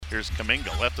Here's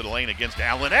Kuminga, left of the lane against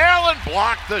Allen. Allen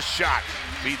blocked the shot.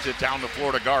 Feeds it down the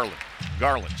floor to Garland.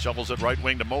 Garland shovels it right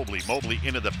wing to Mobley. Mobley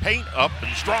into the paint, up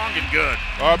and strong and good.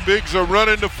 Our bigs are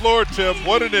running the floor, Tim.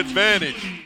 What an advantage.